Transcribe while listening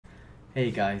Hey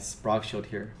guys, Brockshield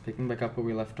here, picking back up where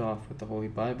we left off with the Holy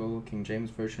Bible, King James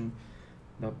Version,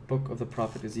 the book of the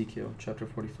prophet Ezekiel, chapter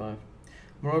 45.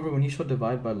 Moreover, when ye shall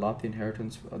divide by lot the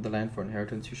inheritance of the land for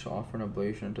inheritance, you shall offer an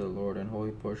oblation unto the Lord, and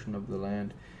holy portion of the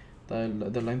land. The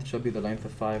length shall be the length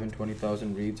of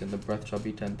 25,000 reeds, and the breadth shall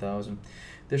be 10,000.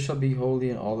 This shall be holy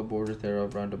in all the borders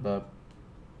thereof round about.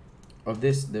 Of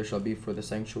this there shall be for the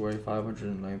sanctuary 500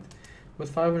 in length, with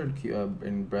 500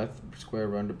 in breadth square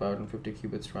round about, and 50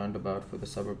 cubits round about for the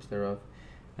suburbs thereof.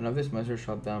 And of this measure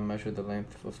shalt thou measure the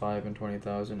length of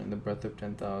 25,000, and the breadth of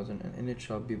 10,000, and in it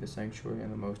shall be the sanctuary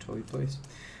and the most holy place.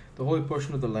 The holy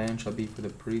portion of the land shall be for the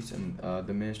priests and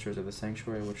the ministers of the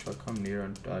sanctuary, which shall come near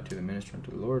to the minister unto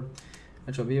the Lord,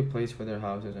 and shall be a place for their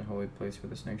houses, and holy place for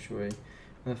the sanctuary.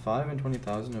 And the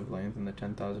 25,000 of length and the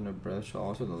 10,000 of breadth shall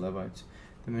also the Levites,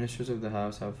 the ministers of the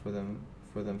house, have for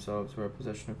themselves for a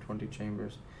possession of 20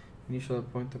 chambers. And ye shall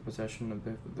appoint the possession of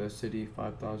the city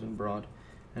 5,000 broad,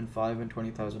 and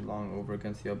 25,000 long over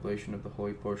against the oblation of the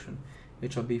holy portion.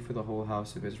 It shall be for the whole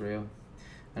house of Israel.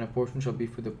 And a portion shall be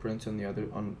for the prince on the other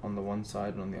on the one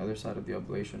side, and on the other side of the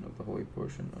oblation of the holy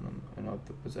portion, and of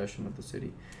the possession of the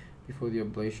city, before the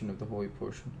oblation of the holy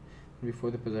portion, and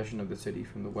before the possession of the city,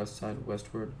 from the west side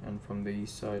westward, and from the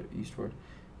east side eastward.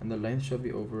 And the length shall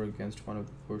be over against one of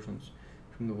the portions,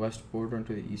 from the west border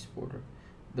unto the east border.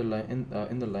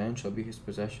 In the land shall be his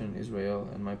possession in Israel,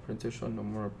 and my princes shall no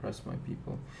more oppress my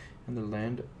people. And the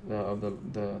land of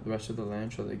the rest of the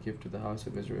land shall they give to the house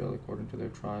of Israel according to their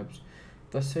tribes.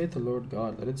 Thus saith the Lord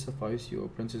God, let it suffice you, O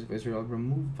princes of Israel,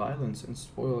 remove violence and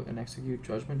spoil, and execute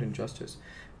judgment and justice.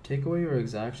 Take away your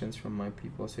exactions from my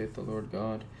people, saith the Lord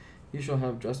God. Ye shall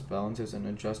have just balances, and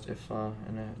a just ephah,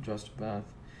 and a just bath.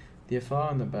 The ephah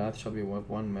and the bath shall be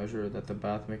one measure, that the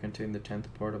bath may contain the 10th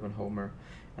part of an homer,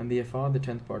 and the ephah the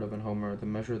 10th part of an homer. The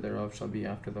measure thereof shall be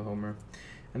after the homer.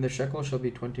 And the shekel shall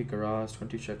be 20 gerahs,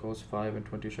 20 shekels, 5 and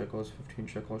 20 shekels, 15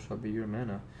 shekels shall be your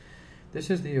manna. This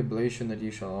is the oblation that ye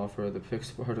shall offer, the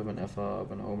 6th part of an ephah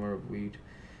of an homer of wheat,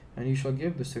 and ye shall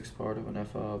give the 6th part of an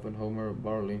ephah of an homer of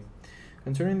barley.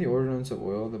 Concerning the ordinance of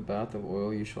oil, the bath of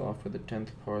oil, ye shall offer the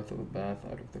 10th part of a bath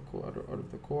out of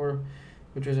the core,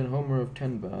 which is an homer of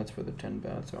 10 baths, for the 10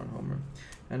 baths are an homer.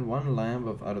 And one lamb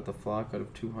out of the flock, out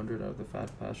of 200 out of the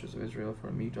fat pastures of Israel, for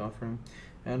a meat offering,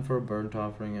 and for a burnt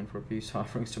offering, and for peace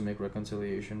offerings, to make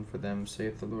reconciliation for them,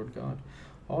 saith the Lord God.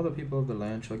 All the people of the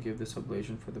land shall give this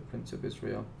oblation for the prince of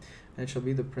Israel. And it shall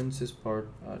be the prince's part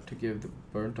to give the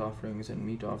burnt offerings and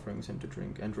meat offerings, and to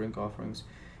drink offerings,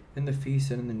 in the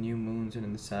feasts and in the new moons and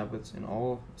in the Sabbaths, in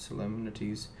all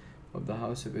solemnities of the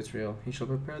house of Israel. He shall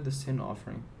prepare the sin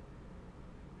offering,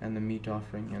 and the meat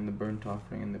offering, and the burnt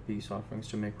offering, and the peace offerings,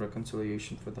 to make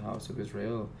reconciliation for the house of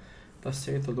Israel. Thus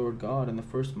saith the Lord God, in the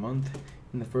first month,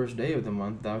 in the first day of the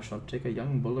month, thou shalt take a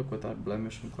young bullock without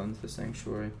blemish, and cleanse the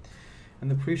sanctuary. And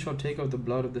the priest shall take of the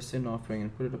blood of the sin offering,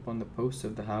 and put it upon the posts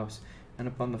of the house, and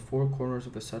upon the four corners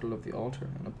of the settle of the altar,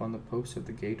 and upon the posts of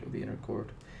the gate of the inner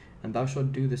court. And thou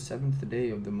shalt do the 7th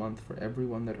day of the month for every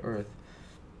one that erreth,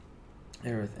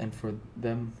 and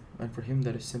for him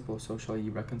that is simple, so shall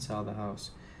ye reconcile the house.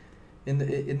 In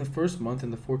the first month, in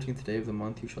the 14th day of the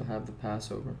month, ye shall have the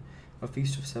Passover, a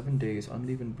feast of 7 days.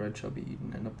 Unleavened bread shall be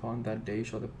eaten, and upon that day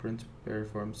shall the prince prepare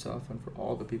for himself and for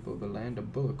all the people of the land a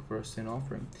bullock for a sin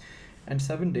offering. And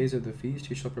 7 days of the feast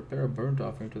he shall prepare a burnt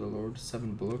offering to the Lord,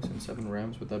 7 bullocks and 7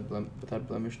 rams without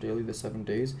blemish daily the 7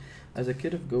 days, as a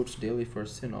kid of goats daily for a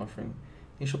sin offering.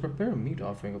 He shall prepare a meat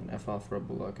offering of an ephah for a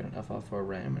bullock, and an ephah for a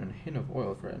ram, and a hin of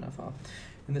oil for an ephah.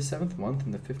 In the 7th month,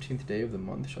 in the 15th day of the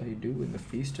month, shall he do in the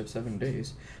feast of 7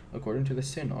 days, according to the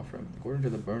sin offering, according to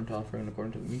the burnt offering, and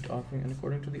according to the meat offering, and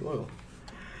according to the oil.